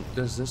assuming,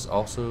 does this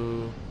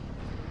also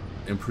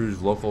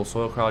improve local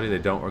soil quality? They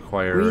don't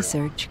require...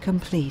 Research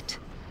complete.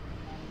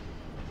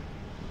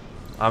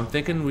 I'm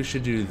thinking we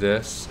should do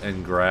this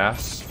and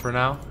grass for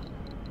now.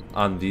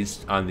 on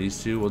these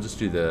two. We'll just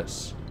do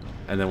this,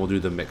 and then we'll do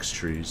the mixed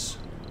trees.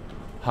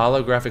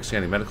 Holographic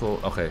scanning, medical.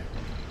 Okay,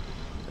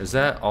 is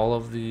that all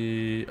of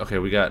the? Okay,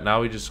 we got.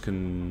 Now we just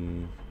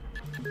can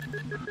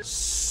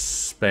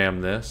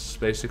spam this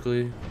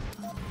basically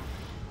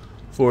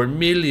for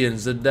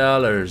millions of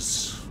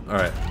dollars. All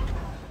right.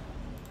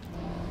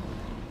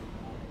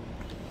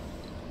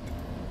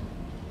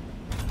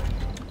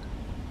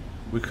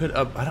 We could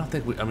up. I don't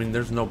think we. I mean,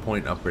 there's no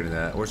point in upgrading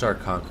that. Where's our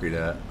concrete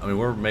at? I mean,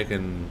 we're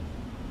making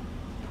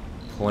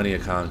plenty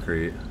of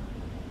concrete.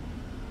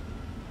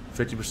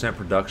 50%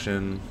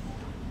 production.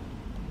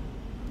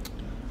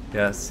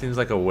 Yeah, it seems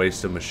like a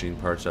waste of machine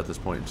parts at this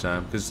point in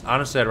time. Because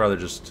honestly, I'd rather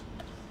just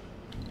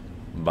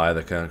buy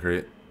the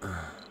concrete.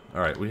 All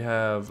right, we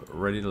have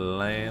ready to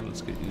land.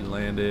 Let's get you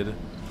landed.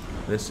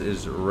 This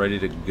is ready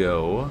to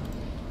go.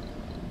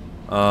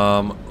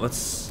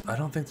 Let's. I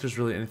don't think there's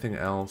really anything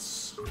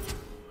else.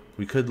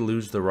 We could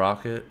lose the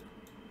rocket.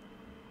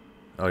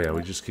 Oh yeah,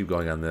 we just keep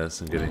going on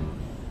this and getting...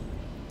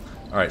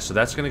 Alright, so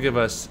that's going to give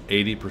us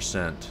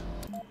 80%.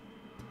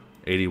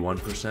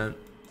 81%.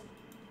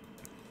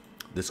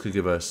 This could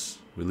give us...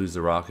 We lose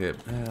the rocket.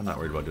 I'm not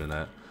worried about doing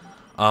that.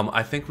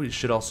 I think we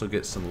should also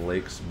get some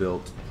lakes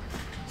built.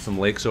 Some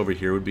lakes over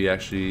here would be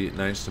actually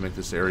nice to make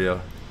this area,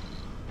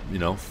 you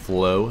know,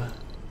 flow.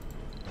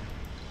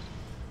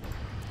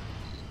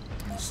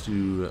 Let's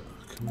do...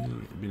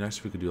 It'd be nice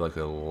if we could do like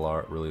a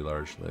really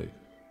large lake.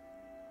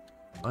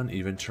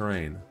 Uneven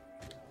terrain.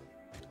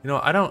 You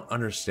know, I don't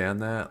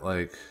understand that.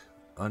 Like,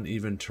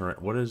 uneven terrain.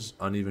 What does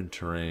uneven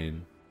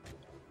terrain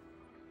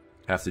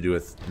have to do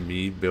with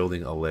me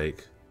building a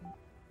lake?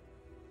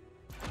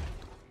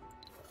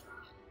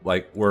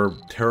 Like, we're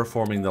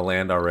terraforming the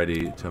land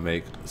already to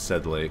make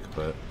said lake,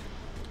 but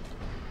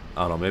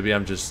I don't know. Maybe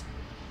I'm just...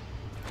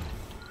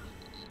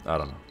 I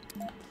don't know.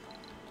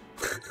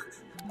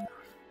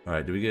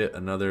 Alright, do we get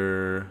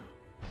another...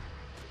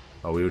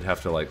 Oh, we would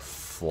have to, like,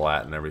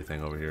 flatten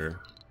everything over here.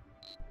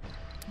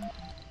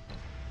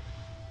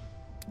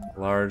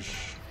 Large...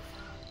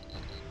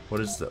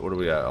 What is that? What do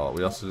we got? Oh,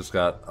 we also just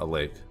got a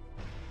lake.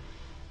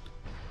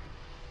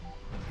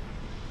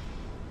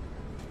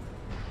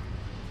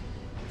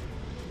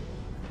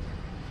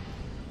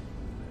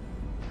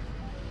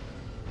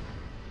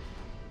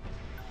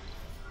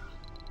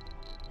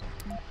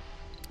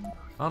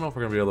 I don't know if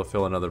we're going to be able to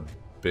fill another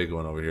big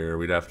one over here.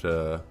 We'd have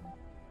to...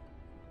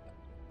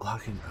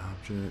 Blocking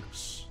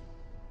objects...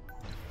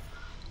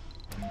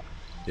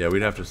 Yeah,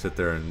 we'd have to sit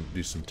there and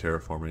do some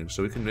terraforming.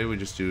 So we can maybe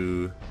just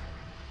do...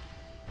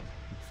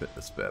 Fit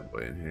this bad boy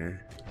in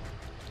here.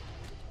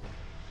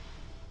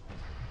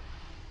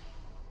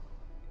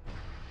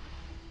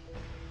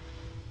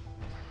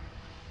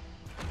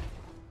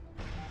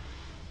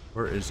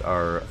 Where is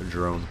our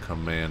drone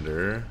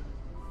commander?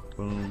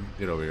 Boom,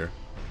 get over here.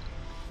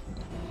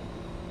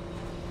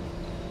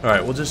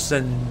 Alright, we'll just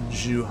send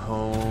you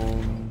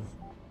home.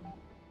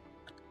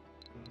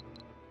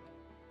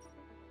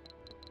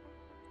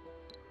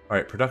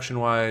 Alright,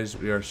 production-wise,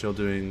 we are still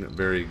doing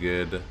very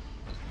good.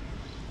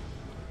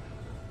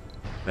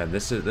 Man,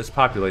 this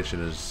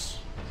population is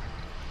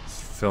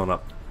filling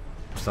up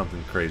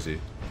something crazy.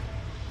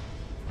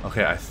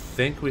 Okay, I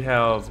think we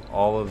have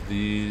all of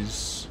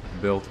these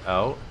built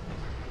out.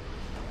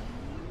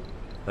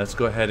 Let's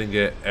go ahead and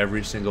get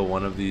every single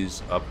one of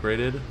these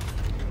upgraded.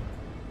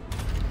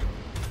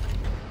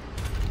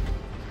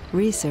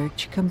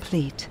 Research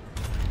complete.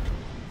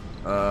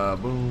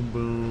 Boom,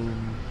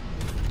 boom.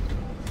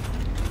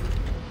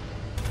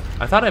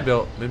 I thought I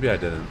built... Maybe I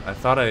didn't. I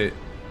thought I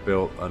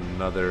built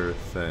another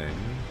thing.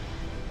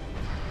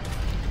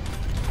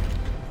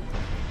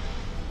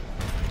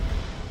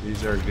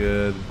 These are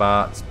good.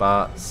 Bots.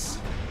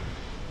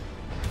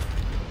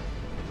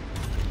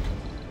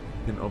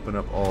 You can open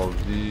up all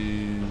of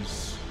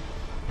these.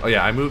 Oh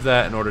yeah, I moved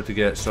that in order to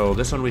get... So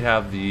this one we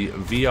have the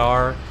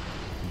VR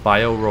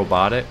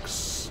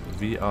Biorobotics.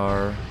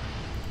 VR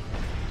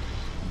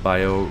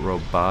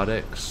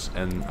Biorobotics.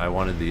 And I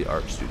wanted the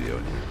art studio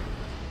in here.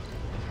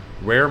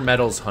 Rare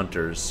Metals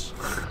Hunters.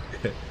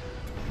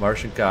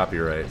 Martian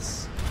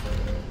copyrights.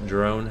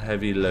 Drone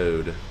heavy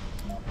load.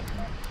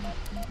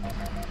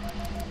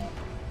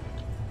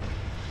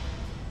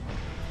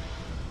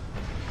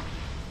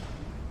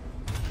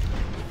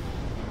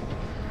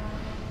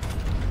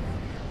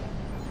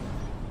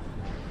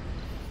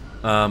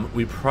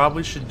 We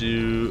probably should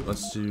do,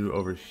 let's do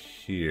over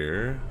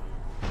here.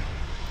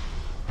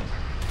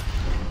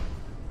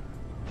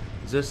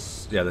 Is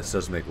this, yeah, this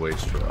does make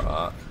waste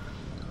rock.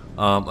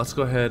 Let's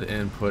go ahead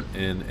and put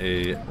in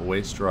a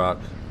waste rock,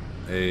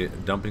 a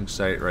dumping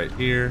site right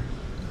here.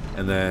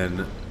 And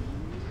then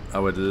I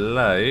would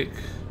like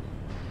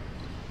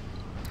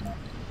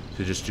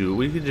to just do,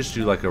 we can just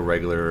do like a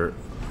regular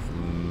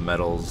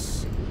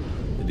metals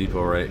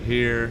depot right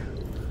here.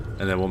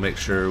 And then we'll make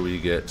sure we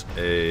get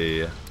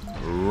a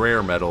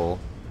rare metal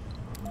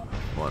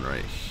one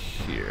right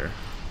here.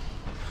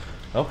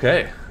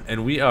 Okay,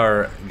 and we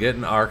are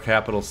getting our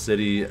capital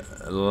city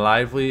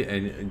lively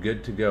and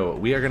good to go.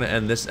 We are going to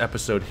end this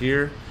episode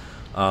here.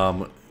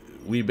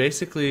 we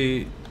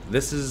basically,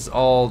 this is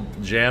all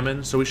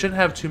jamming, so we shouldn't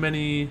have too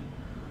many,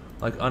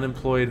 like,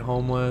 unemployed,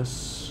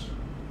 homeless.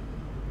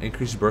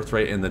 Increased birth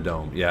rate in the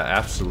dome. Yeah,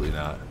 absolutely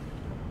not.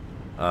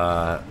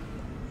 I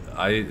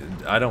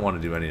don't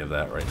want to do any of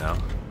that right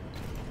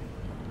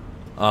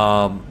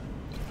now.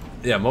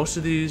 Yeah, most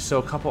of these, so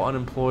a couple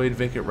unemployed,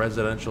 vacant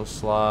residential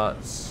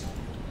slots.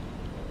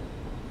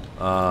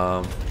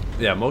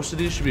 Yeah, most of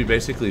these should be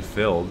basically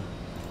filled.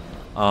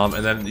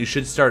 And then you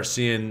should start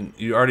seeing,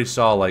 you already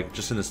saw, like,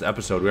 just in this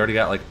episode, we already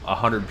got, like,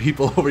 100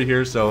 people over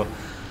here, so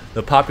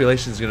the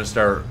population is going to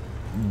start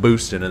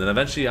boosting. And then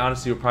eventually,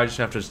 honestly, we'll probably just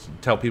have to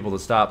tell people to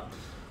stop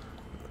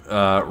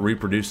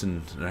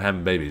reproducing and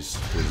having babies,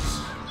 because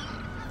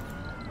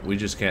we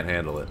just can't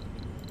handle it.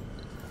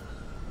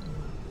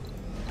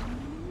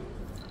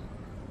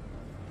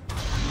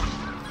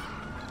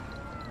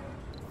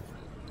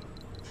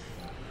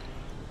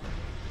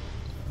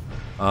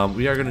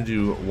 We are going to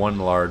do one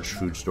large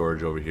food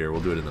storage over here.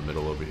 We'll do it in the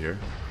middle over here.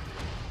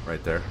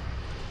 Right there.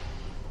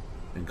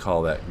 And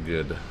call that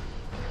good.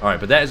 Alright,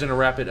 but that is going to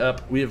wrap it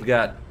up. We have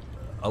got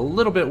a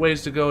little bit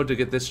ways to go to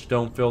get this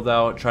dome filled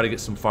out. Try to get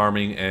some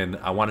farming, and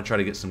I want to try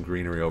to get some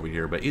greenery over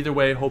here. But either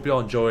way, hope y'all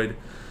enjoyed.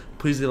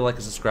 Please leave a like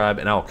and subscribe,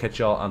 and I will catch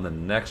y'all on the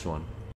next one.